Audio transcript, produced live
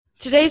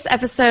Today's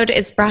episode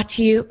is brought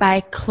to you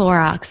by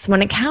Clorox.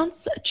 When it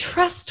counts,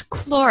 trust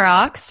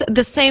Clorox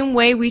the same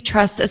way we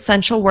trust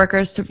essential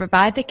workers to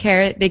provide the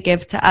care they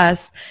give to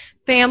us.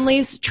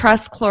 Families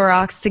trust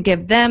Clorox to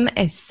give them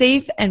a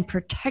safe and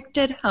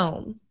protected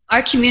home.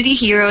 Our community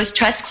heroes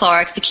trust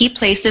Clorox to keep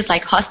places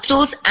like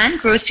hospitals and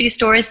grocery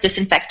stores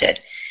disinfected.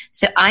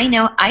 So I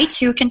know I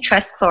too can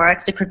trust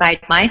Clorox to provide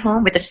my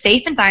home with a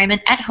safe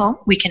environment at home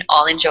we can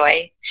all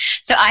enjoy.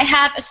 So I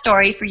have a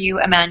story for you,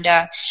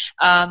 Amanda.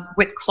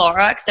 With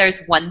Clorox,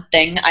 there's one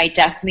thing I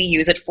definitely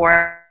use it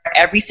for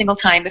every single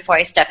time before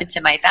I step into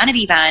my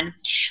vanity van.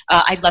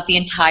 I love the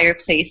entire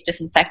place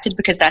disinfected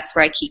because that's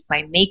where I keep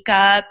my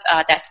makeup.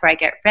 That's where I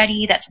get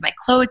ready. That's where my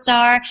clothes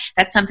are.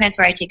 That's sometimes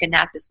where I take a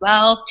nap as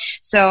well.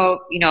 So,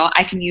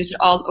 I can use it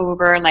all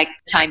over like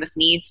time of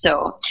need.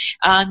 So,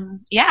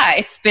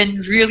 it's been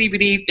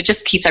really, it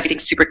just keeps everything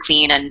super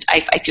clean and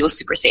I feel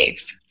super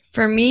safe.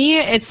 For me,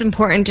 it's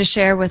important to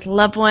share with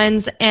loved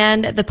ones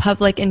and the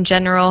public in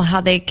general how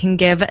they can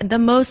give the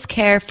most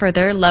care for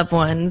their loved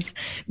ones,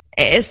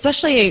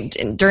 especially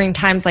during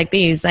times like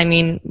these. I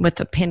mean, with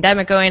the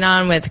pandemic going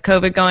on, with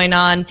COVID going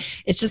on,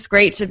 it's just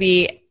great to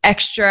be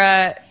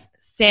extra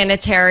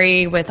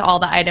sanitary with all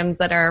the items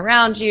that are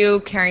around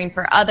you, caring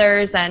for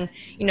others, and,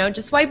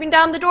 just wiping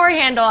down the door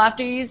handle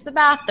after you use the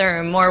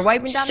bathroom or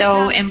wiping down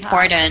so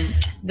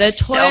important. The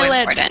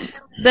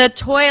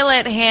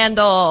toilet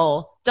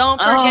handle.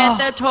 Don't forget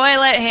the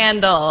toilet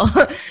handle.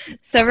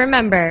 So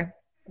remember,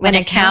 when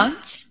it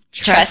counts,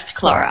 trust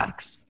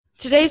Clorox.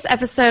 Today's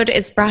episode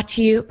is brought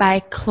to you by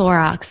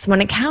Clorox. When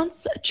it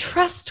counts,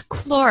 trust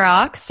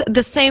Clorox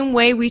the same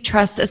way we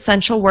trust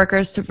essential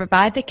workers to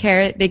provide the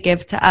care they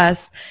give to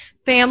us.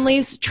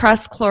 Families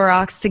trust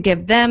Clorox to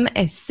give them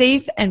a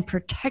safe and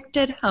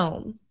protected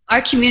home.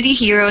 Our community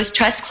heroes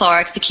trust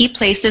Clorox to keep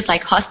places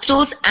like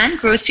hospitals and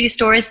grocery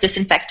stores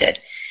disinfected.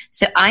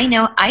 So I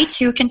know I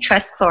too can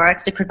trust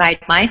Clorox to provide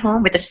my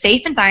home with a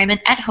safe environment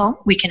at home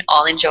we can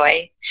all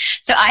enjoy.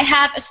 So I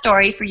have a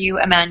story for you,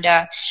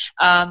 Amanda.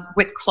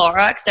 With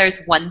Clorox,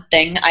 there's one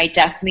thing I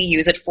definitely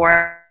use it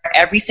for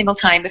every single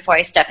time before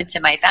I step into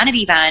my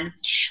vanity van.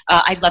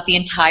 I love the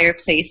entire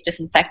place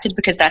disinfected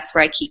because that's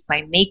where I keep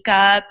my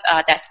makeup.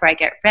 That's where I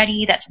get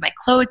ready. That's where my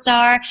clothes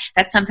are.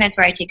 That's sometimes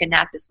where I take a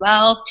nap as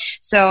well.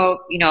 So,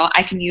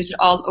 I can use it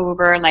all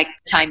over like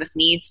time of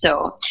need.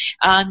 So,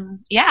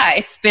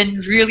 it's been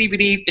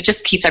really, it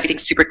just keeps everything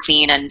super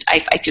clean and I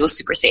feel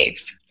super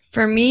safe.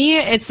 For me,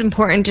 it's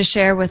important to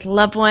share with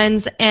loved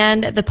ones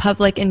and the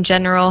public in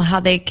general how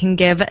they can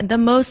give the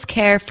most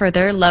care for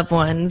their loved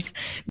ones,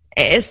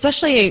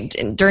 especially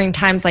during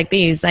times like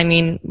these. I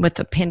mean, with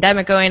the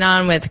pandemic going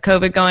on, with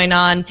COVID going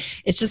on,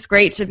 it's just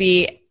great to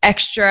be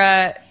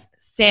extra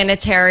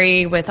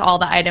sanitary with all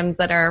the items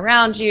that are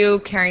around you,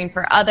 caring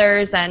for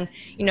others, and,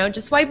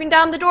 just wiping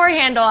down the door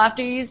handle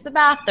after you use the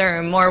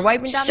bathroom or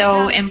wiping down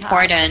so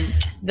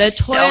important. The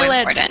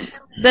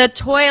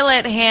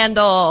toilet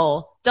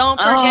handle. Don't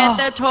forget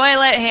the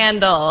toilet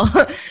handle.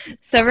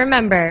 So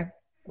remember,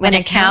 when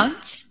it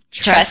counts,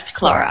 trust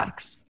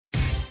Clorox.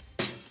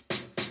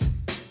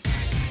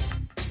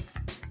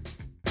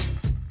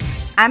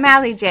 I'm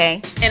Alliee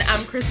J. And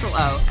I'm Crystal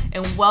O.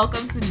 And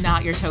welcome to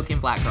Not Your Token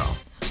Black Girl,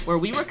 where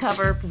we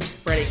recover from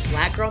spreading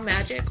Black girl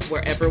magic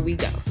wherever we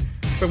go.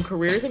 From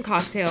careers and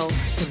cocktails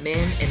to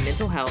men and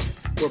mental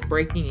health, we're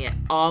breaking it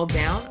all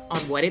down on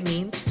what it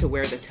means to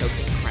wear the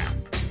token crown.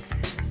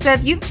 So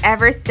if you've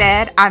ever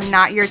said, I'm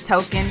not your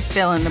token,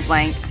 fill in the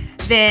blank,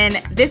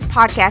 then this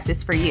podcast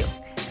is for you.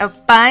 A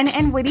fun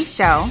and witty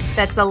show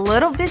that's a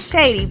little bit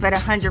shady, but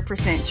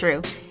 100%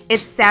 true.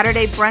 It's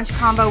Saturday brunch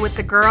combo with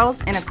the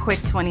girls in a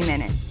quick 20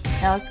 minutes.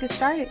 Now let's get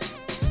started.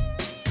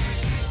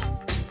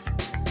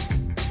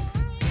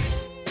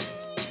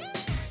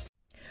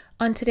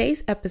 On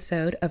today's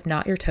episode of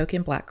Not Your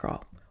Token Black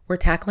Girl, we're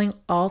tackling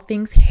all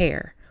things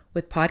hair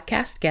with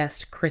podcast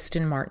guest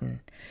Kristen Martin.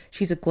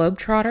 She's a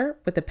globetrotter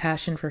with a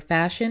passion for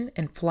fashion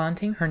and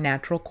flaunting her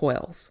natural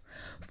coils.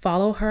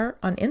 Follow her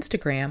on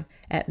Instagram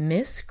at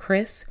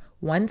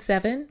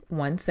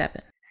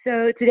MissChris1717.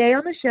 So today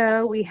on the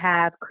show, we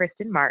have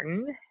Kristen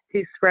Martin,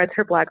 who spreads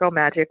her Black girl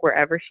magic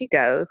wherever she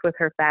goes with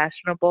her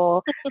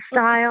fashionable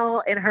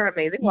style and her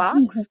amazing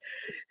walks.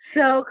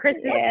 So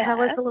Kristen,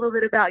 tell us a little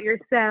bit about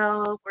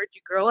yourself. Where'd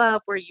you grow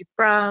up? Where are you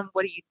from?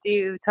 What do you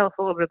do? Tell us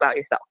a little bit about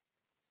yourself.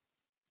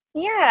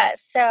 Yeah,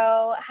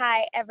 so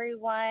hi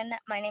everyone.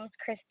 My name's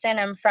Kristen.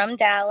 I'm from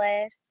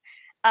Dallas.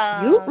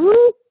 I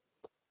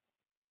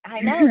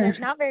know, there's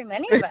not very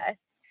many of us.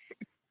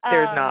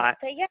 There's not.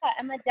 But yeah,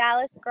 I'm a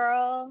Dallas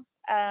girl.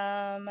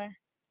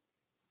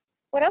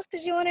 What else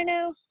did you want to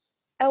know?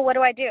 Oh, what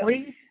do I do?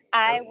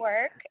 I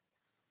work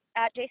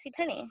at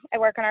JCPenney. I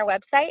work on our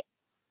website.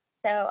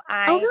 So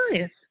I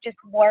just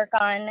work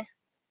on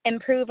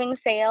improving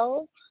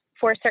sales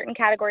for certain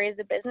categories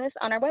of business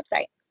on our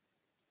website.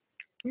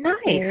 Nice.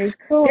 Very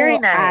cool. Very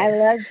nice. I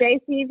love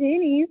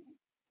JCPenney's.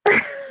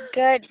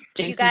 Good.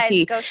 You guys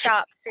go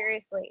shop.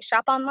 Seriously.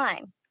 Shop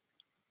online.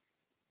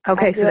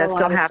 Okay, so that's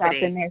still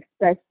happening.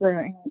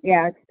 Especially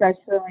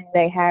when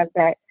they have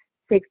that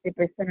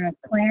 60%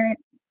 clearance,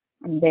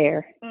 I'm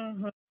there.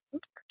 Mm-hmm.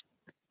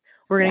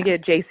 We're going to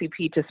get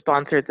JCP to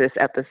sponsor this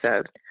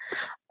episode.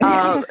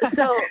 So,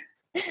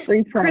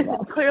 Kristen,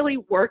 clearly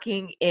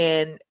working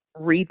in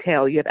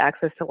retail, you have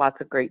access to lots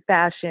of great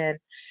fashion.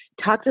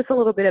 Talk to us a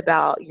little bit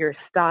about your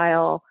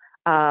style,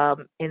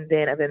 and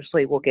then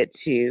eventually we'll get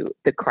to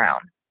the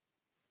crown.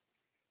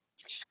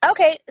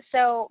 Okay,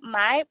 so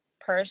my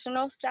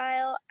personal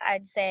style,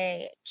 I'd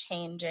say,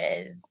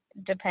 changes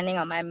depending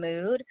on my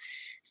mood.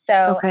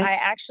 So I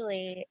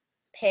actually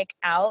pick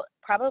out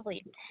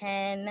probably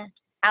 10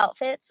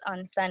 outfits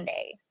on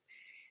Sundays.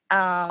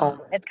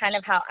 It's kind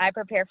of how I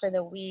prepare for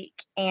the week,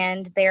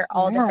 and they're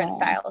all different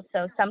styles.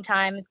 So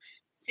sometimes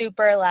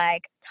super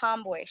like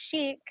tomboy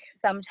chic,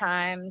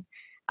 sometimes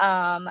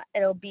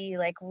it'll be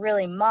like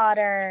really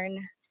modern,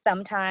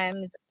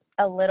 sometimes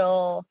a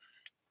little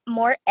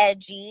more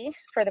edgy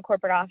for the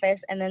corporate office,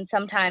 and then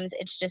sometimes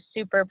it's just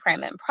super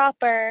prim and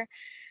proper,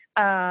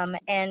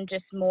 and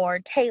just more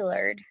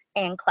tailored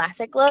and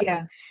classic look.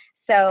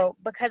 So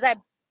because I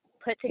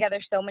put together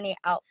so many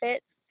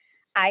outfits,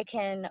 I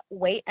can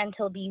wait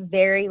until the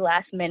very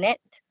last minute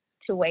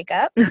to wake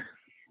up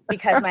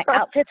because my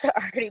outfits are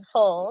already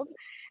pulled,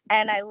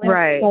 and I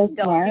literally don't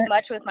do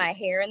much with my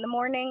hair in the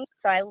morning.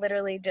 So I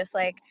literally just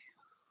like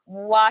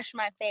wash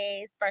my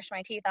face, brush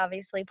my teeth,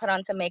 obviously, put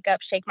on some makeup,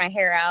 shake my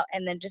hair out,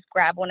 and then just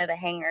grab one of the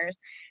hangers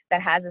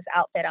that has this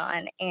outfit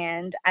on.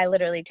 And I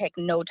literally take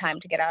no time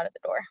to get out of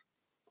the door.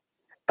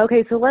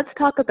 Okay, so let's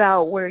talk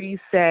about where you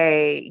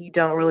say you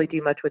don't really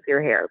do much with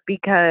your hair,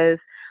 because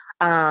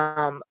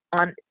on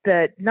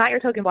the Not Your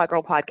Token Black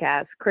Girl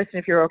podcast, Kristen,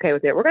 if you're okay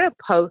with it, we're going to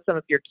post some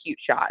of your cute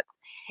shots.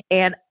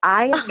 And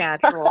I am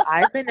natural.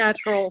 I've been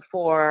natural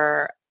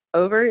for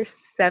over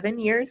 7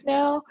 years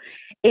now,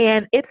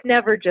 and it's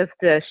never just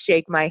to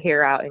shake my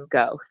hair out and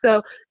go.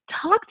 So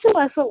talk to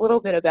us a little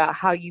bit about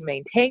how you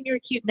maintain your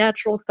cute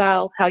natural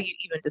styles, how you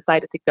even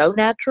decided to go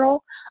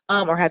natural,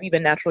 or have you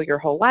been natural your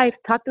whole life?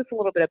 Talk to us a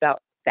little bit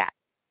about that.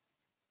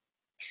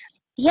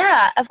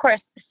 Yeah, of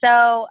course.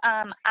 So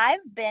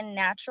I've been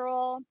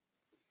natural,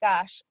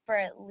 for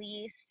at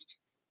least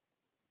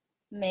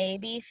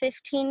maybe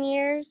 15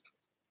 years.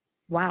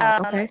 Wow.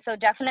 Okay. So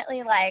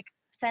definitely like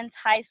since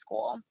high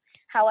school.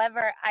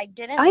 However, I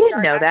didn't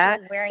know that.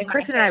 And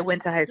Kristen and I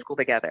went to high school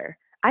together.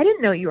 I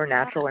didn't know you were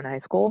natural in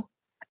high school.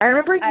 I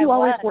remember you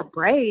always wore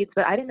braids,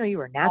 but I didn't know you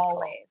were natural.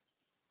 Always.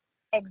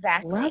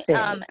 Exactly.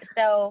 Love it.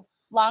 So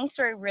long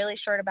story really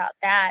short about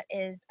that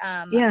is,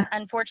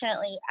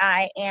 unfortunately,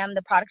 I am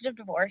the product of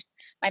divorce.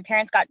 My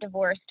parents got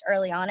divorced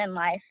early on in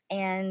life,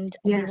 and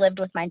we lived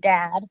with my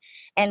dad,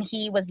 and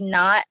he was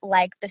not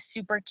like the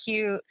super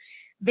cute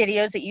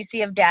videos that you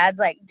see of dads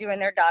like doing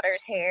their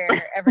daughter's hair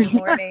every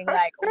morning,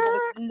 like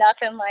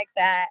nothing like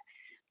that.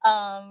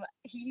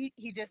 He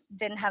just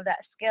didn't have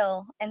that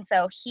skill, and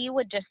so he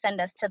would just send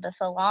us to the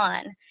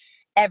salon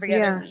every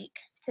other week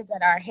to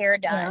get our hair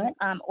done,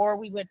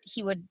 or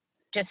he would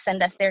just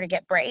send us there to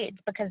get braids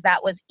because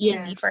that was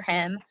easy for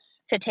him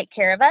to take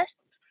care of us.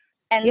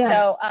 And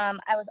so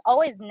I was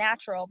always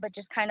natural, but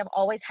just kind of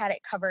always had it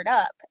covered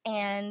up.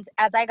 And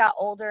as I got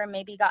older and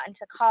maybe got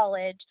into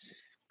college,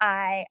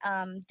 I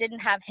didn't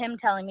have him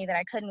telling me that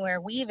I couldn't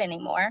wear weave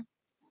anymore.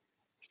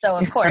 So,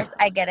 of course,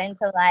 I get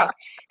into like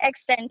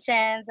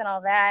extensions and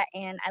all that,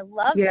 and I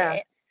loved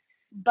it.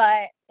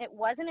 But it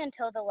wasn't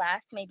until the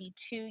last maybe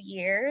 2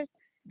 years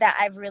that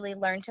I've really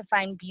learned to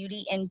find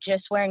beauty in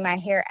just wearing my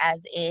hair as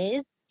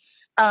is,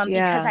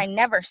 because I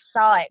never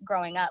saw it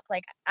growing up.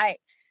 Like,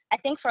 I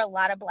think for a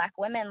lot of Black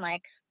women,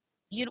 like,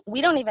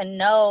 we don't even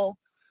know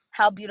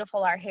how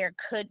beautiful our hair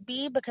could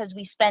be because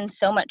we spend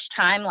so much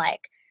time, like,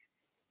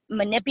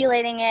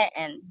 manipulating it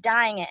and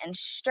dyeing it and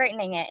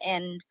straightening it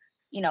and,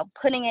 you know,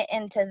 putting it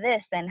into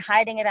this and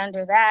hiding it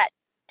under that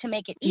to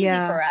make it easy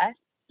for us,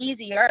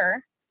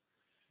 easier.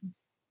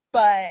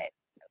 But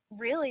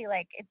really,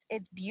 like,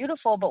 it's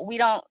beautiful, but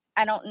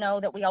I don't know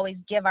that we always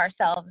give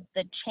ourselves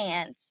the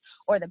chance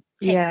or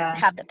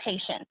have the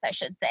patience, I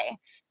should say,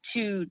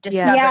 to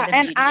discover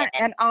the beauty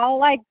in it.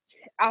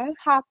 I'll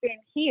hop in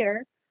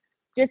here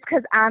just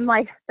because I'm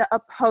like the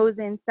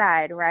opposing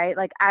side, right?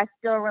 Like, I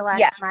still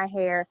relax my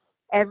hair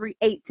every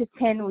 8 to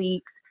 10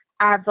 weeks.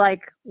 I've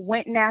like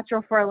went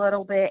natural for a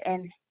little bit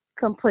and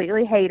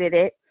completely hated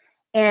it.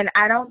 And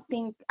I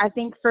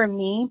think for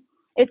me,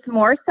 it's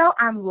more so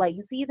I'm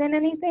lazy than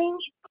anything,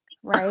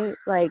 right?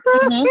 Like,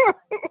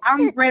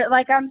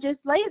 I'm just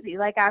lazy.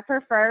 Like, I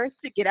prefer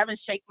to get up and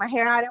shake my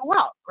hair out and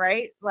walk,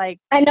 right? Like,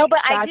 I know, but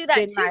I do that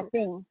too. My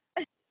thing.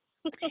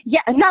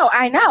 No,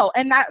 I know.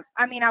 And that,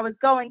 I mean, I was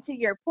going to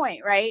your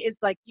point, right?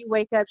 It's like you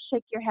wake up,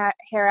 shake your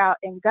hair out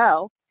and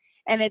go.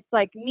 And it's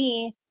like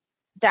me,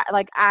 that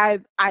like I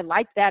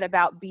like that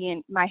about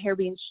my hair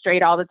being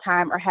straight all the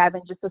time or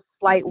having just a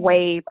slight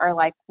wave, or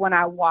like when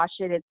I wash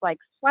it, it's like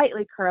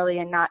slightly curly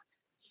and not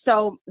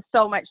so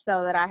much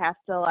so that I have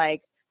to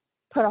like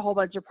put a whole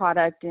bunch of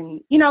product and,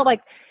 you know,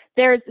 like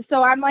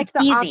so I'm like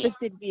the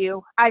opposite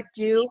view. I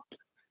do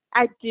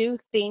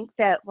think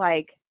that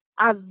like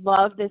I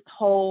love this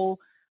whole,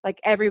 like,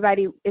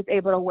 everybody is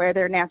able to wear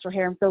their natural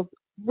hair and feel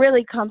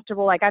really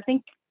comfortable. Like, I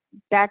think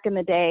back in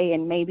the day,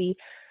 and maybe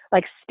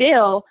like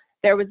still,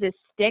 there was this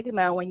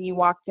stigma when you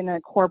walked into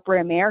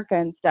corporate America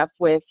and stuff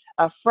with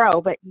a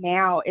fro, but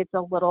now it's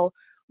a little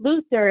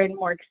looser and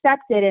more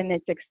accepted, and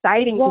it's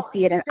exciting to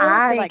see it. And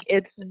I like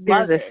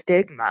there's a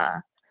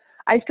stigma.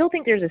 I still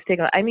think there's a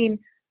stigma. I mean,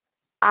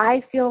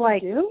 I feel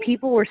like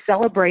people were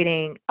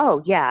celebrating,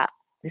 oh yeah,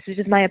 this is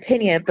just my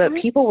opinion, but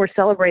people were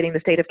celebrating the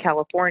state of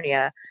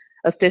California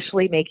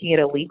officially making it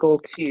illegal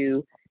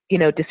to, you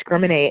know,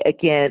 discriminate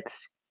against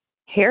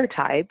hair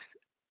types,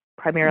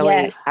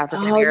 primarily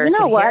African American. You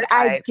know what?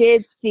 I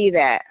did see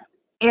that.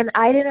 And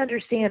I didn't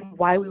understand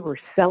why we were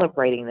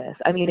celebrating this.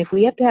 I mean, if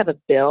we have to have a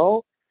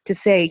bill to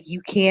say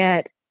you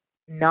can't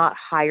not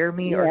hire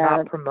me or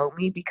not promote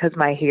me because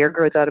my hair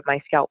grows out of my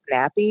scalp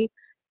nappy,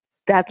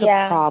 that's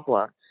a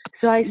problem.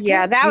 So I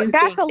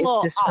that's a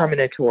little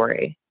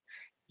discriminatory.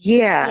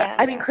 Yeah.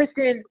 I mean,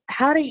 Kristen,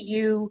 how do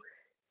you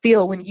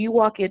feel when you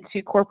walk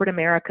into corporate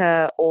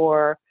America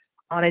or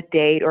on a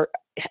date, or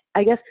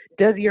I guess,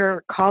 does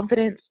your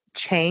confidence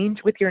change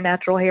with your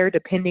natural hair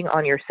depending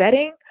on your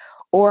setting?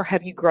 Or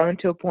have you grown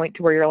to a point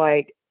to where you're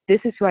like, this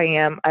is who I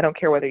am, I don't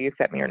care whether you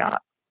accept me or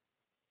not?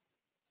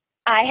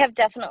 I have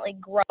definitely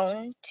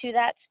grown to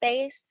that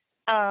space.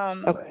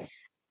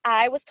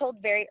 I was told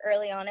very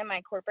early on in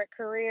my corporate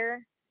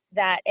career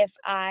that if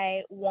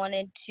I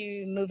wanted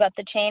to move up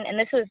the chain, and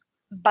this was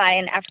by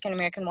an African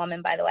American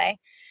woman, by the way,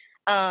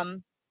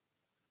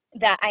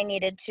 that I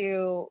needed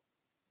to,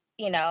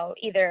 you know,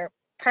 either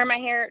perm my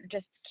hair,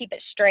 just keep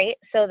it straight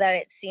so that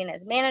it's seen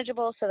as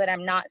manageable, so that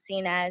I'm not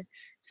seen as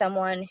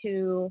someone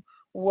who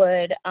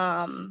would,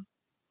 and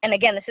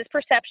again, this is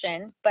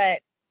perception, but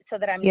so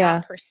that I'm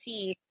not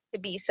perceived to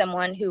be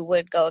someone who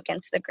would go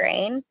against the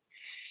grain.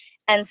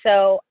 And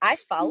so I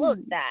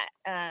followed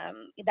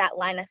that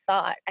line of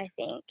thought, I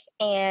think.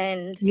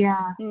 And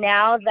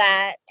now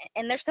that,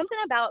 and there's something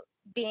about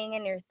being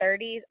in your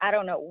 30s, I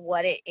don't know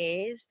what it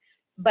is,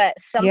 but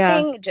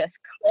something just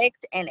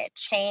clicked and it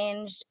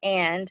changed.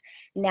 And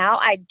now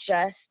I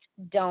just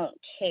don't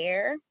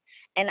care.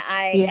 And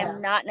I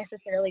am not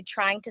necessarily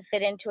trying to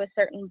fit into a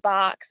certain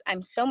box.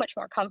 I'm so much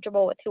more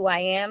comfortable with who I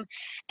am.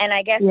 And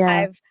I guess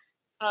I've,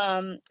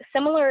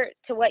 similar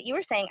to what you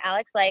were saying,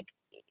 Alex, like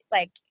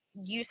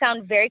you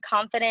sound very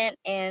confident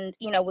and,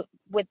 you know,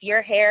 with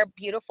your hair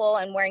beautiful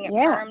and wearing it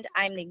permed.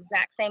 I'm the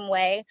exact same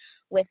way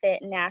with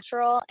it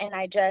natural. And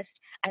I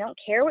don't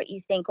care what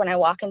you think when I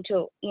walk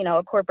into, you know,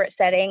 a corporate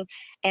setting,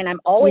 and I'm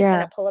always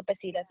going to pull up a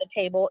seat at the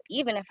table,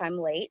 even if I'm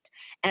late,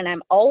 and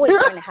I'm always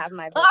going to have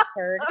my voice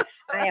heard.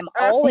 I am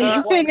always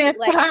going to,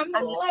 like,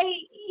 I'm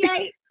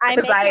late. I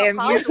am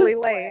usually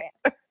late.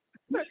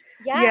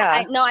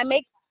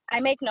 I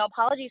make no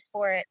apologies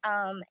for it.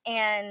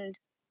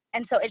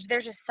 And so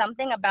there's just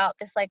something about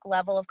this like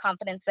level of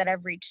confidence that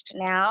I've reached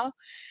now.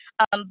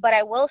 But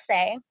I will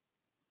say,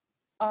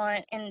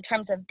 in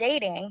terms of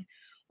dating,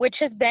 which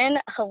has been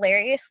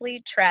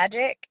hilariously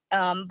tragic,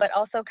 but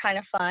also kind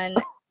of fun.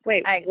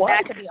 Wait, what?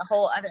 That could be a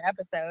whole other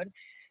episode.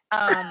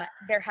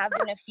 There have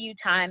been a few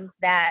times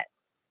that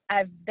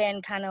I've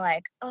been kind of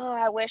like, oh,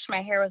 I wish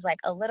my hair was like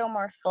a little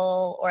more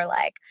full, or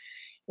like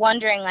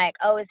wondering like,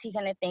 oh, is he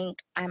going to think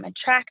I'm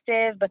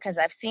attractive because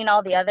I've seen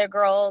all the other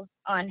girls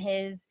on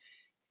his,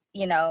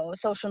 you know,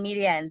 social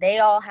media, and they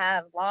all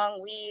have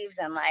long weaves,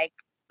 and like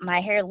my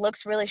hair looks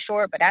really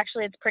short, but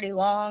actually it's pretty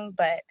long.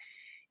 But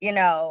you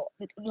know,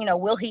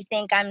 will he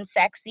think I'm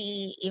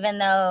sexy even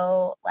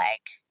though like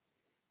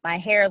my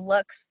hair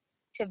looks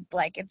to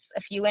like it's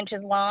a few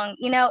inches long?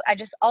 You know,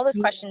 all those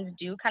questions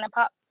do kind of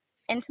pop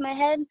into my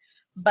head,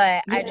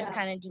 but I just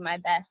kind of do my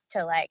best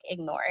to like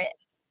ignore it.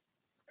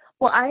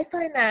 Well, I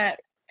find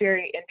that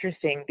very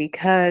interesting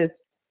because,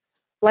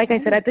 like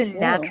I said, I've been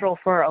natural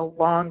for a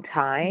long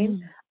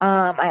time.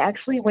 I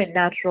actually went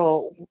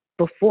natural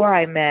before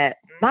I met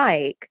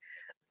Mike,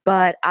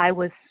 but I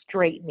was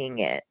straightening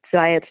it. So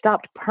I had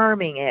stopped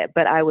perming it,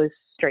 but I was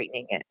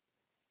straightening it.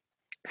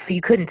 So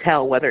you couldn't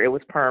tell whether it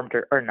was permed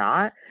or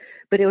not.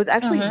 But it was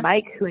actually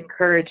Mike who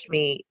encouraged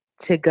me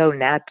to go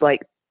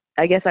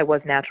I guess I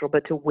was natural,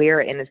 but to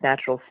wear it in its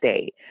natural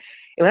state.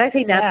 And when I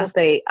say natural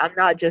state, I'm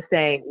not just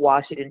saying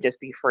wash it and just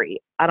be free.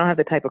 I don't have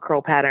the type of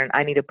curl pattern.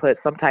 I need to put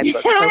some type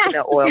of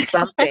coconut oil,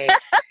 something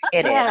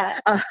in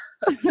it,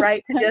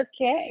 right? To just,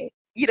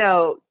 you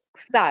know,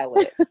 style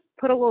it.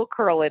 Put a little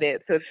curl in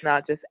it so it's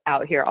not just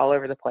out here all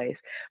over the place.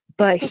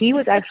 But he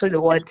was actually the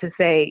one to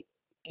say,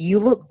 you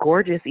look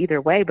gorgeous either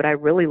way, but I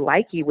really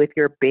like you with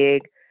your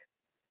big,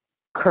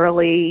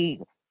 curly,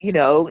 you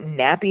know,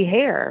 nappy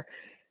hair.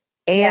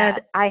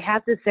 And I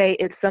have to say,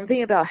 it's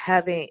something about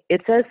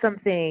it says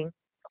something,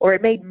 or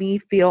it made me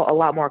feel a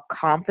lot more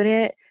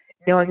confident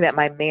knowing that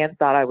my man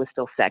thought I was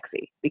still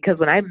sexy. Because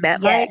when I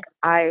met Mike,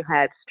 I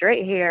had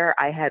straight hair,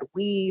 I had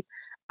weave,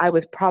 I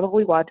was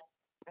probably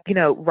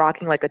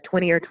rocking like a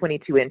 20 or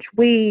 22 inch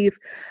weave.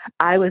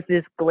 I was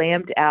this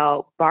glammed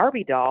out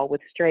Barbie doll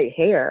with straight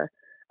hair.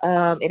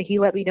 And he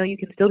let me know you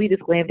can still be this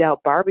glammed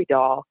out Barbie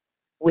doll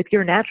with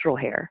your natural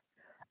hair.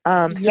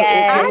 So it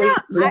really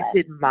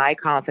boosted my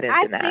confidence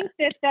in that.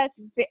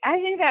 I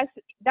think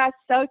that's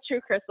so true,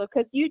 Crystal,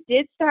 because you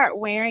did start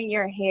wearing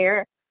your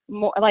hair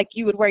more, like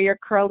you would wear your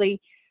curly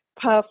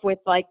puff with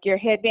like your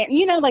headband.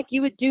 You know, like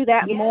you would do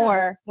that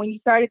more when you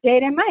started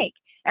dating Mike.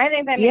 I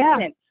think that makes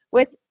sense.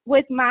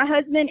 With my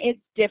husband, it's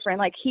different.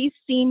 Like he's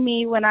seen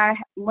me when I've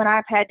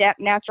had that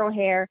natural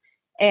hair,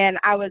 and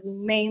I was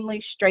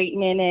mainly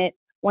straightening it.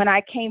 When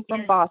I came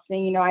from Boston,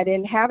 you know, I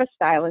didn't have a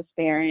stylist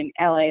there in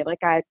LA. Like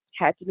I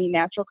had to be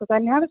natural because I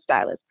didn't have a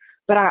stylist.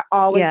 But I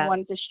always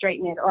wanted to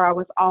straighten it, or I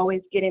was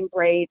always getting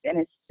braids. And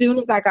as soon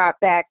as I got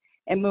back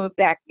and moved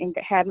back and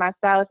had my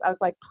stylist, I was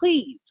like,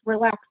 please,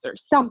 relaxer,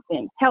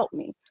 something, help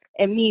me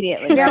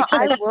immediately. Yeah,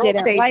 I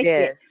didn't like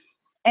it.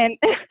 And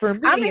for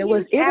me, it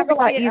was a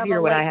lot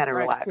easier when I had a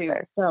relaxer.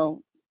 Too,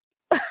 so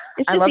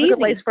I love a good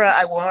lace front.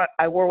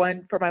 I wore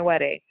one for my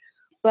wedding.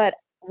 But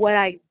what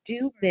I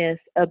do miss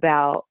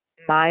about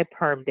my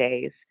perm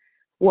days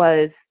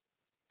was,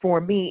 for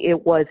me,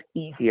 it was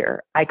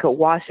easier. I could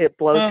wash it,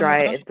 blow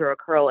dry it, and throw a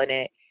curl in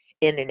it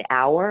in an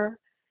hour.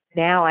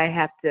 Now I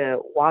have to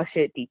wash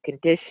it,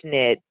 decondition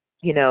it,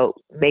 you know,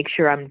 make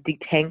sure I'm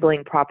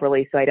detangling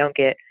properly so I don't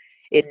get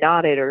it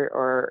knotted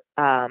or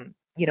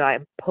you know,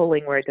 I'm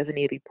pulling where it doesn't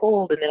need to be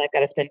pulled, and then I've got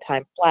to spend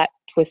time flat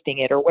twisting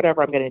it or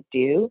whatever I'm going to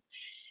do.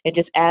 And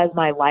just as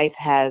my life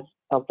has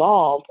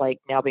evolved, like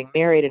now being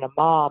married and a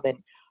mom and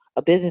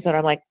a business owner,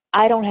 I'm like,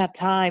 I don't have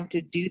time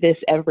to do this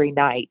every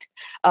night.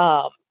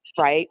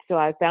 Right. So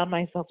I found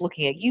myself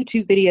looking at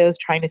YouTube videos,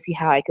 trying to see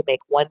how I could make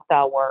one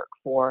style work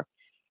for,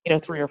 you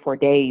know, 3 or 4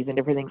 days and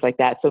different things like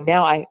that. So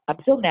now I'm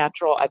still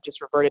natural. I've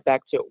just reverted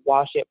back to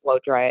wash it, blow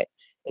dry it,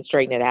 and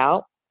straighten it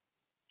out.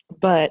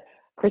 But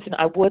Kristen,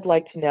 I would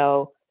like to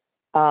know,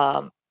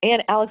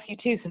 and Alex, you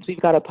too, since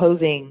we've got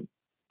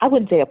I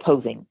wouldn't say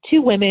opposing,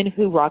 2 women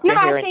who rock their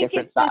hair in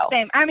different styles. The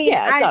same. I mean,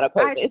 it's not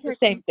opposing. It's the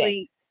same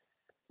thing.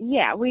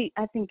 Yeah,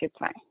 I think it's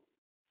fine.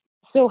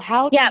 So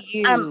how do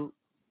you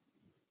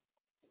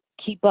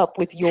keep up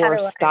with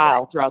your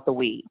style throughout the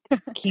week?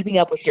 Keeping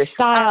up with your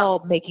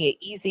style, making it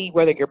easy,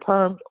 whether you're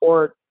permed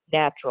or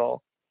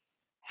natural.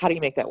 How do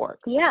you make that work?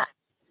 Yeah.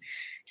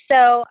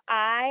 So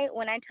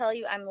when I tell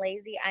you I'm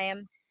lazy, I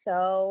am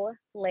so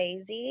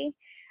lazy.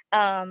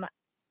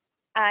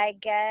 I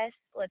guess,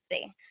 let's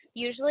see,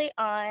 usually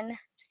on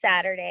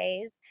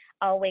Saturdays,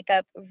 I'll wake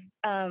up,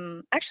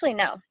 actually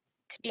no,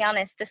 to be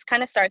honest, this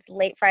kind of starts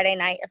late Friday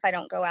night if I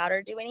don't go out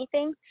or do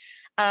anything.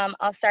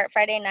 I'll start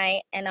Friday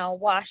night and I'll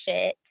wash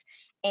it,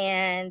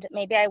 and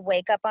maybe I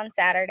wake up on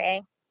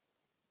Saturday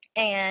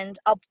and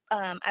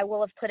I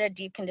will have put a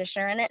deep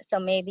conditioner in it. So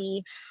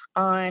maybe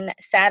on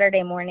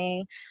Saturday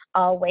morning,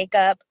 I'll wake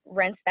up,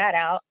 rinse that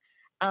out,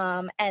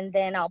 and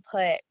then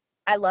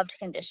I love to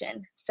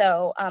condition.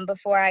 So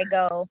before I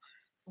go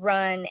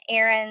run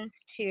errands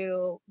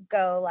to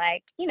go,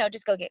 like, you know,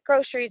 just go get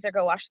groceries or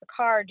go wash the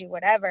car, do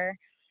whatever,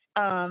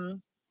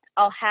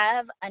 I'll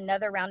have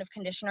another round of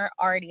conditioner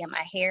already in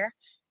my hair.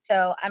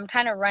 So I'm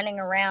kind of running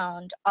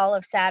around all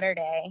of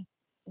Saturday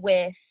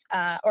with,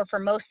 or for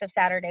most of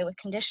Saturday with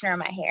conditioner in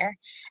my hair.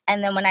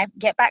 And then when I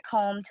get back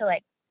home to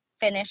like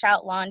finish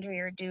out laundry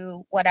or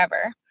do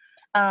whatever,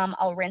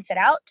 I'll rinse it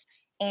out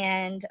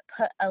and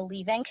put a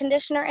leave-in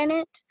conditioner in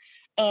it,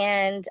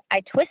 and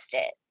I twist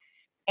it.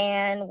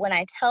 And when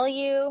I tell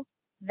you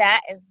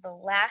that is the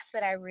last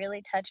that I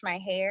really touch my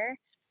hair,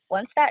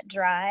 once that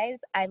dries,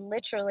 I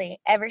literally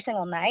every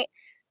single night,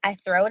 I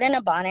throw it in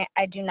a bonnet.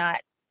 I do not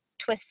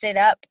twist it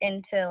up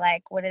into,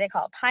 like, what do they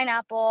call it,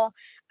 pineapple.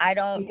 I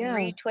don't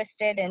retwist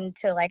it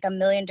into like a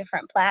million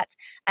different plaits.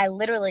 I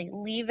literally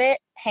leave it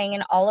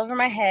hanging all over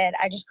my head.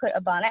 I just put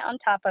a bonnet on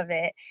top of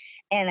it.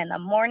 And in the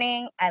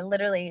morning, I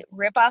literally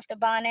rip off the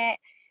bonnet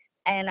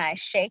and I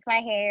shake my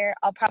hair.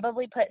 I'll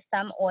probably put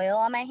some oil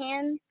on my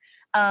hands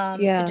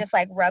to just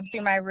like rub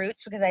through my roots,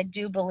 because I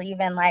do believe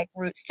in like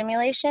root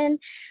stimulation.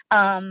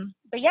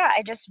 But yeah,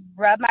 I just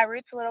rub my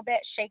roots a little bit,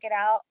 shake it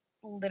out,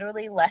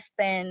 literally less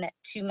than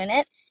 2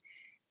 minutes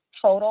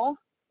total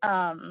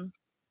on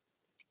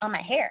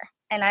my hair.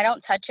 And I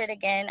don't touch it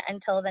again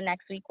until the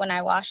next week when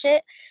I wash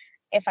it.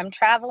 If I'm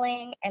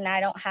traveling and I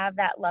don't have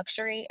that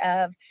luxury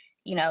of,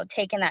 you know,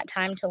 taking that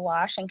time to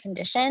wash and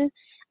condition,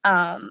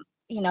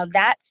 you know,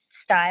 that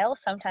style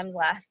sometimes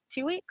lasts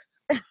 2 weeks.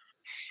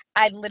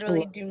 I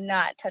literally do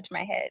not touch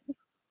my head.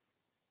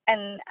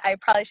 And I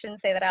probably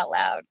shouldn't say that out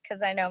loud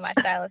because I know my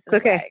stylist is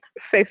okay.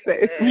 Safe.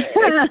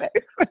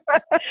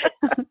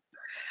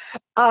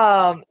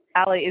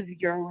 Alliee, is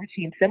your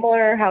routine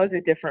similar? How is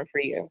it different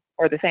for you,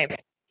 or the same?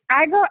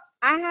 I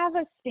have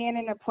a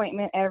standing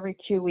appointment every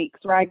 2 weeks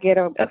where I get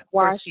a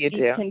wash, deep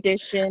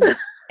condition,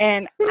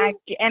 and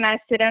I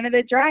sit under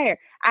the dryer.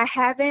 I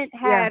haven't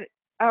had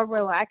a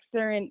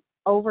relaxer in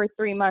over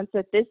 3 months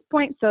at this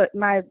point, so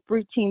my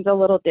routine's a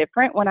little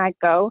different when I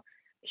go.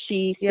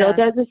 She still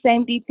does the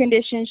same deep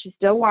condition. She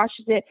still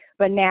washes it,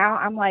 but now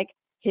I'm like,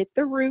 hit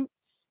the roots,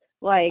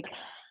 like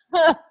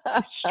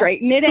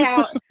straighten it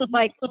out,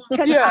 like, because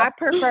I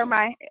prefer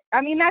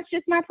that's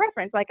just my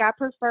preference. Like, I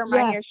prefer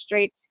my hair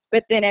straight,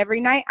 but then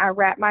every night I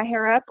wrap my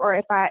hair up, or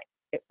if I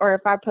or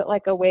if I put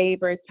like a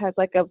wave or it has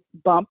like a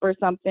bump or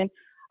something,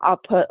 I'll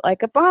put like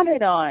a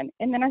bonnet on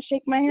and then I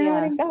shake my hair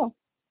out and go,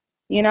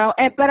 you know,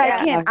 but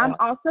I can't, I'm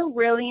also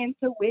really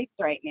into wigs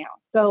right now.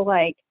 So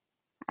like,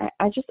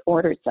 I just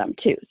ordered some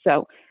too.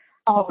 So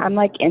I'm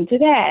like into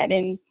that,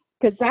 and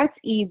cause that's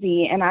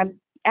easy. And I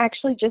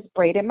actually just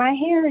braided my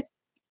hair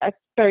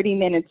 30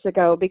 minutes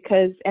ago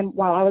and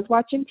while I was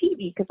watching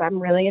TV, cause I'm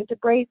really into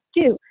braids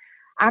too.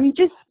 I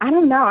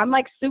don't know. I'm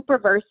like super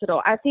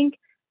versatile. I think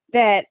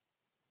that,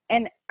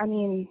 and I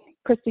mean,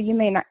 Krista, you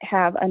may not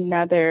have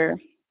another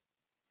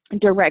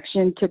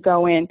direction to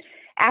go in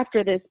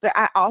after this, but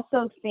I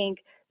also think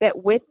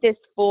that with this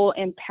full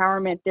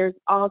empowerment, there's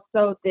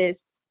also this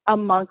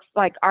amongst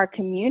like our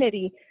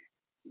community,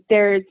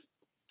 there's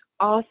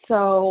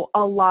also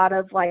a lot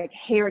of like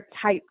hair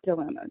type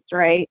dilemmas,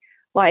 right?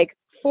 Like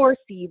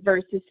 4C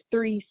versus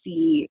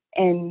 3C,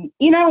 and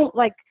you know,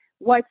 like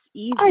what's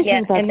easy. I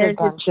think that's a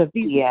bunch of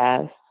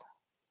BS.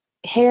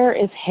 Hair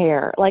is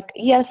hair. Like,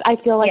 yes, I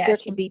feel like there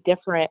can be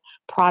different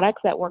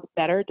products that work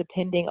better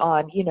depending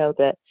on, you know,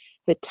 the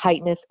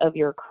tightness of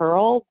your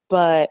curl,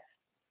 but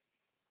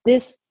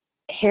this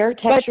hair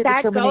texture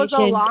determination, that goes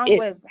along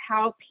with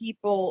how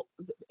people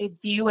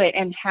view it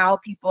and how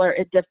people are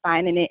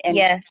defining it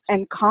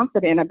and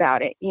confident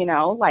about it, you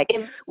know, like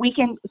we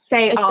can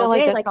say all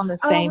day, like on the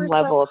same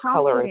level of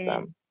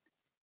colorism.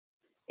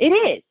 It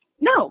is.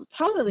 No,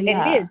 totally.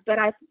 It is. But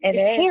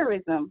it's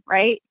hairism,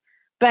 right?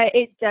 But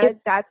it does.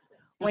 That's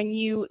when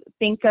you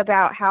think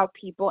about how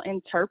people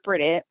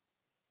interpret it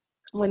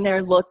when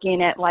they're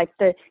looking at like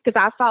because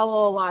I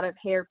follow a lot of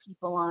hair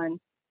people on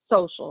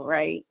social,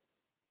 right?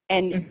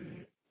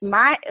 And when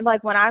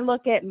I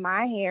look at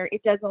my hair,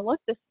 it doesn't look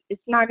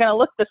it's not going to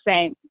look the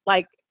same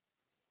like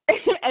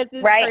as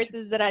this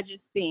person's that I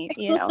just seen,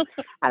 you know.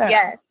 I don't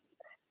know.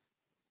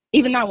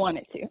 Even though I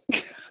wanted to.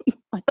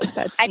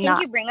 I think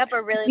you bring up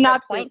a really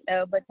good point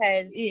though,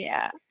 because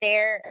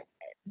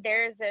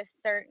there's a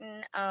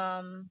certain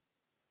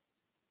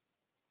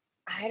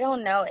I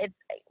don't know, it's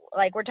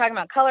like we're talking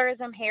about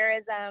colorism,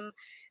 hairism,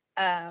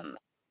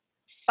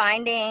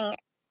 finding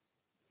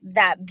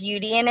that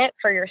beauty in it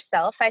for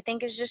yourself, I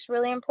think is just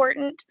really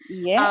important.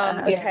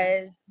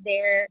 Because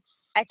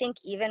I think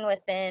even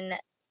within,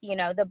 you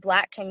know, the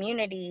Black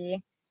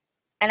community,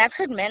 and I've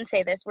heard men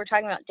say this, we're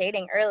talking about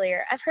dating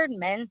earlier, I've heard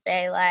men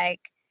say like,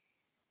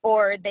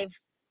 or they've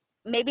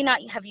maybe not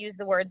have used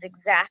the words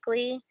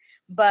exactly,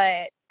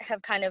 but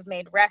have kind of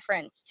made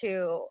reference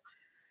to,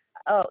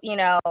 oh, you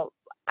know,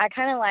 I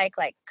kind of like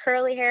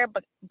curly hair,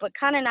 but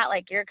kind of not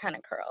like your kind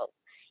of curls,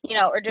 you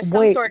know, or just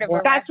some sort of.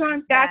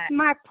 That's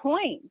my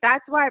point.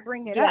 That's why I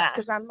bring it up,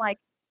 because I'm like,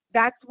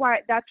 that's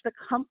the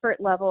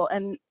comfort level,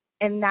 and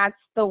that's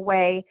the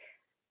way.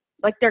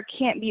 Like there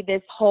can't be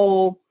this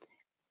whole,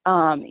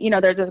 you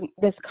know, there's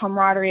this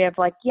camaraderie of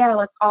like, yeah,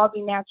 let's all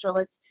be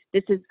natural.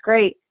 This is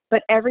great,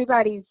 but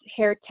everybody's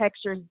hair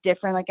texture is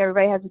different. Like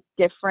everybody has a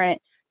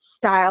different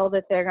style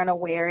that they're gonna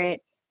wear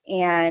it,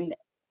 and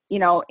you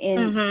know,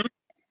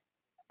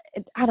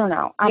 I don't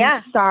know.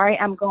 I'm sorry,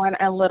 I'm going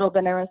a little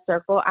bit in a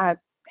circle. I've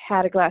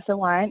had a glass of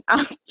wine,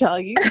 I'll tell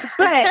you.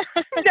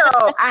 But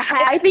no,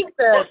 I think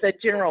the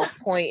general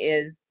point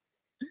is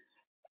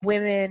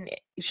women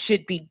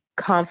should be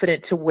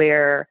confident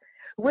women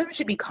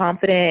should be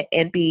confident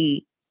and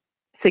be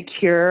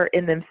secure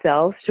in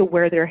themselves to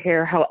wear their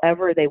hair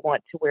however they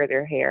want to wear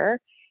their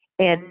hair,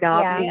 and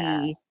not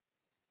be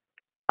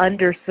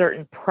under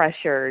certain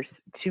pressures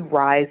to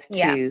rise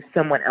to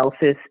someone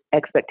else's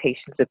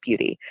expectations of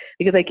beauty.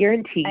 Because I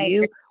guarantee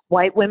you,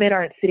 white women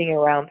aren't sitting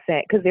around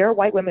saying, because there are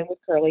white women with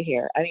curly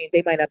hair. I mean,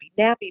 they might not be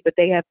nappy, but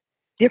they have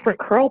different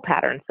curl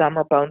patterns. Some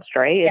are bone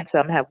straight and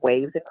some have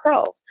waves and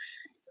curls.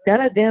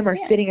 None of them are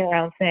sitting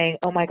around saying,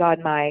 oh my God,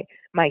 my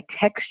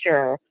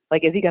texture,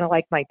 like, is he going to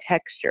like my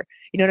texture?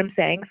 You know what I'm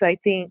saying? So I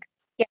think,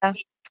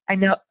 I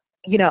know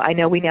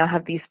we now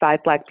have these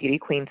 5 Black beauty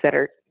queens that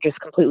are just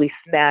completely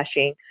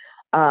smashing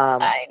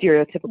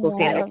stereotypical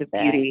standards of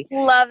beauty.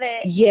 Love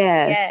it.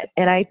 Yes.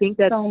 And I think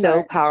that's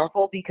so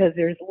powerful, because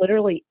there's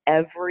literally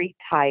every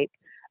type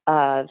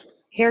of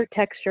hair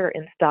texture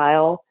and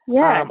style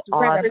on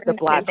the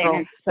Black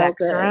girl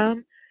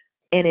spectrum,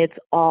 and it's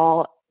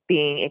all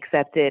being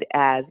accepted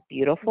as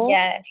beautiful.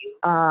 Yes.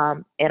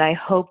 And I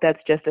hope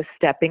that's just a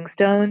stepping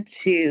stone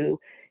to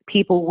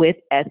people with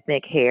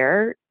ethnic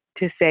hair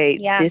to say,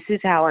 this is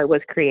how I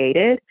was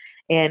created,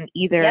 and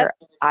either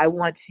I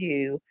want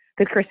to.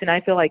 Because, Kristen, I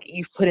feel like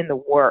you've put in the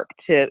work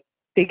to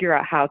figure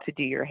out how to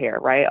do your hair,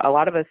 right? A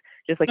lot of us,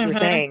 just like you were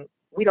saying,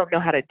 we don't know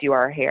how to do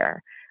our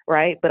hair,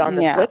 right? But on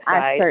the flip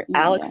side,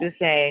 Alex is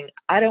saying,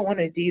 I don't want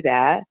to do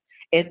that.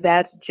 And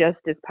that's just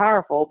as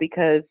powerful,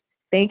 because,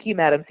 thank you,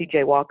 Madam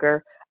C.J.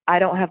 Walker, I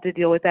don't have to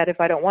deal with that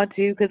if I don't want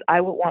to, because I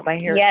would want my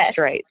hair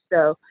straight.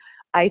 So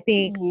I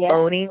think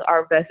owning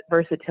our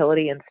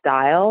versatility and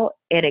style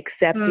and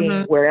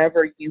accepting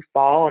wherever you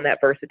fall on that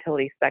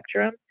versatility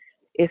spectrum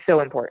is so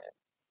important.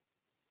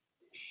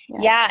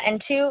 Yeah,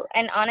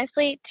 and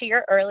honestly, to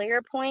your earlier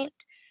point,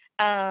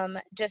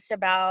 just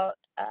about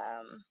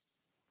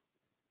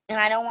and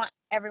I don't want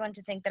everyone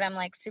to think that I'm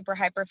like super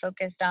hyper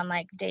focused on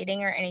like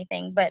dating or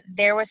anything, but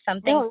there was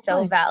something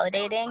so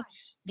validating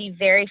the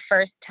very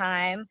first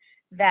time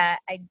that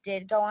I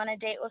did go on a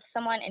date with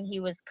someone, and he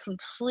was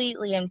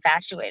completely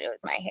infatuated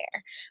with my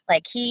hair.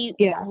 Like he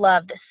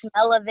loved the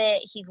smell of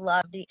it. He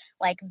loved the,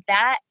 like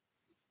that.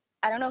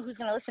 I don't know who's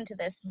going to listen to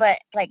this, but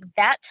like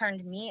that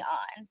turned me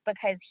on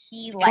because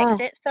he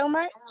liked it so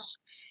much.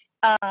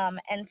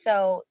 And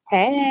so just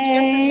as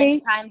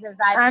many times as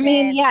I've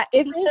been,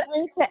 if it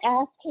were to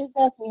ask his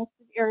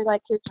ethnicity or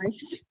like his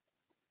race.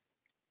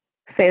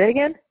 Say that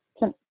again?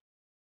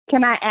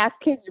 Can I ask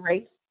his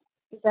race?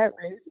 Is that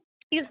rude?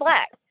 He's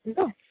Black.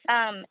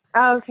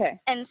 Okay.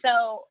 And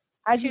so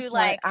to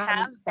like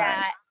have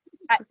that,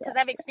 because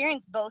I've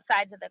experienced both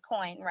sides of the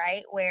coin,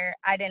 right? Where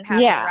I didn't have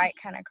the right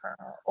kind of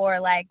curl, or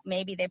like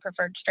maybe they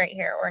preferred straight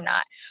hair or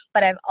not.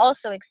 But I've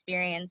also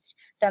experienced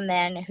the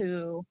men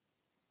who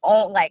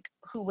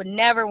would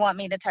never want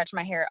me to touch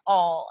my hair at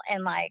all,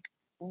 and like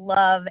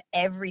love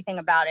everything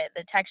about it,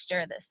 the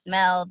texture, the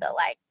smell, the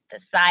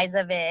size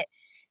of it,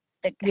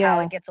 how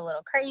it gets a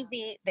little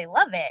crazy. They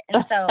love it.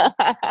 And so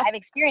I've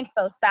experienced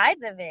both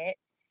sides of it.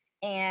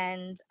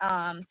 And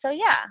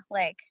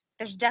like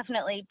there's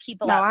definitely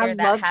people out there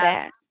that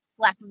have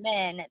Black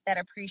men that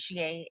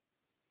appreciate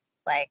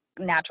like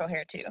natural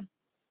hair too.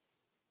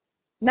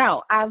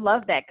 No, I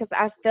love that, because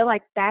I feel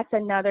like that's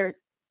another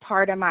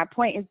part of my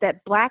point, is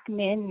that Black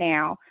men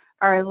now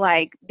are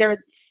like,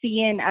 they're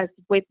seeing us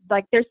with,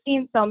 like, they're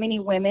seeing so many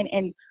women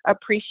and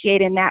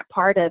appreciating that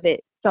part of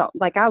it. So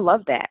like I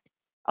love that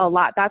a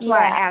lot. That's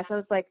why I asked. I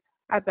was like,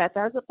 I bet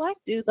that was a Black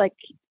dude, like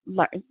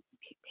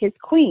his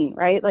queen,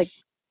 right? Like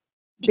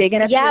big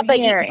enough for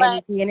hair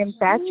and being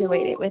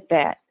infatuated with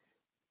that.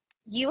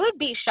 You would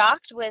be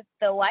shocked with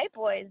the white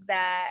boys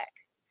that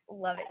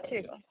love it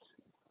too.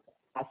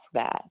 That's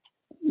bad.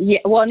 Yeah,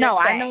 well, no,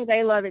 I know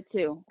they love it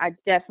too. I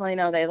definitely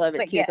know they love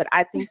it too. But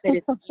I think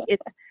that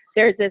it's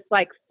there's this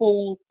like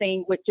full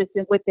thing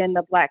within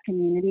the Black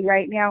community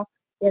right now,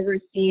 where we're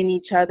seeing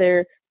each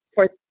other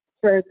for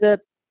the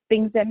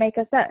things that make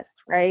us us,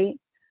 right?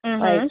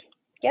 Mm-hmm. Like,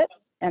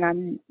 and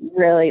I'm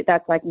really,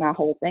 that's like my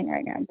whole thing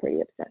right now. I'm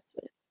pretty obsessed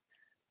with.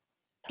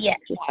 Yeah,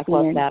 just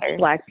seeing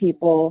Black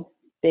people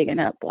bigging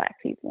up Black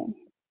people.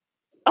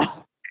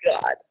 Oh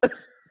God.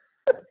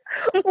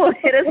 Well,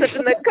 hit us up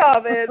in the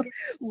comments.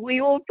 We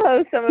will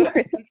post some of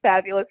Kristen's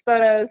fabulous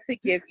photos to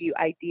give you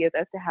ideas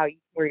as to how you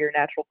wear your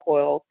natural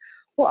coils.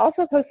 We'll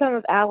also post some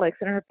of Alex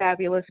and her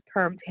fabulous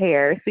permed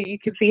hair, so you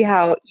can see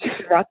how you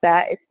can rock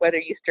that, whether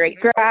you straighten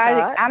it or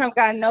not. I don't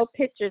got no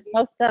pictures.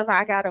 Most of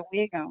I got a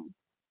wig on.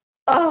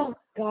 Oh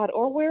God,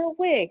 or wear a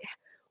wig.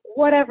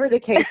 Whatever the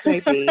case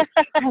may be.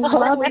 I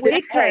love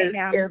wigs right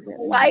now. It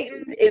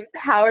enlightens,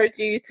 empowers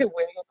you to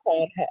wear your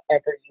crown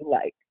however you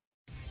like.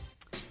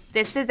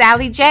 This is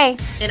Alliee J.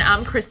 And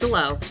I'm Crystal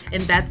O.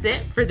 And that's it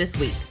for this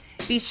week.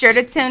 Be sure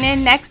to tune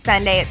in next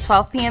Sunday at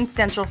 12 p.m.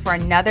 Central for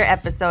another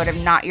episode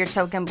of Not Your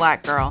Token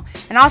Black Girl.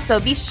 And also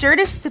be sure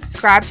to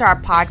subscribe to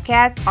our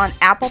podcast on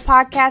Apple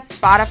Podcasts,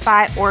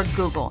 Spotify, or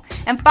Google.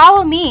 And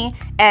follow me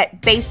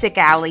at Basic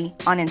Alliee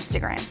on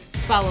Instagram.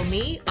 Follow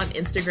me on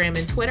Instagram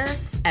and Twitter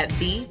at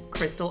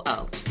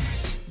 @TheCrystalO.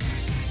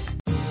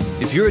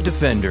 If you're a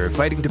defender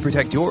fighting to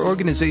protect your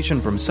organization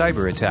from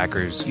cyber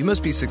attackers, you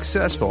must be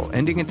successful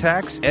ending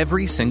attacks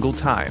every single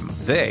time.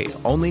 They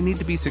only need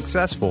to be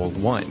successful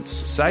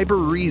once.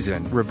 Cyber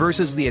Reason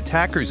reverses the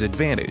attacker's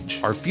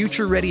advantage. Our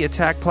future-ready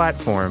attack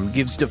platform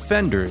gives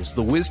defenders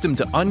the wisdom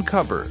to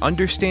uncover,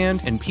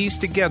 understand, and piece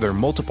together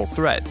multiple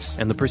threats,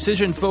 and the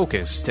precision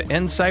focus to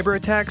end cyber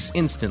attacks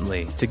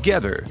instantly.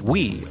 Together,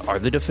 we are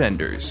the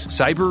defenders.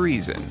 Cyber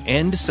Reason.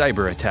 End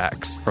cyber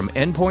attacks. From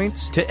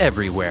endpoints to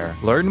everywhere.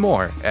 Learn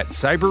more at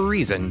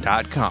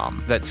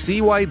cyberreason.com. That's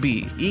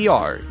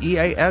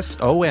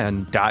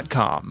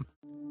CYBEREASON.com.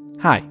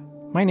 Hi,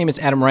 my name is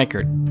Adam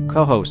Reichert,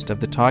 co-host of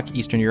the Talk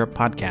Eastern Europe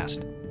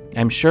podcast.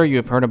 I'm sure you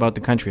have heard about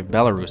the country of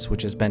Belarus,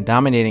 which has been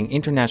dominating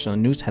international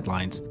news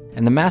headlines,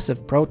 and the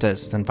massive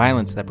protests and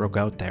violence that broke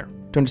out there.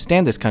 To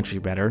understand this country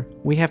better,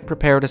 we have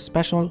prepared a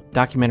special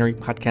documentary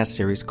podcast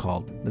series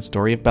called The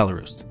Story of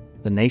Belarus,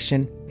 the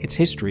nation, its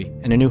history,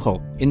 and a new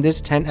hope. In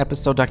this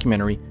 10-episode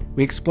documentary,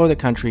 we explore the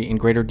country in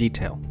greater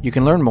detail. You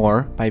can learn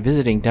more by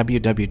visiting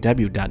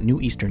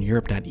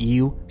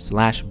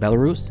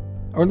www.neweasterneurope.eu/Belarus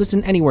or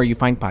listen anywhere you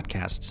find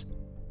podcasts.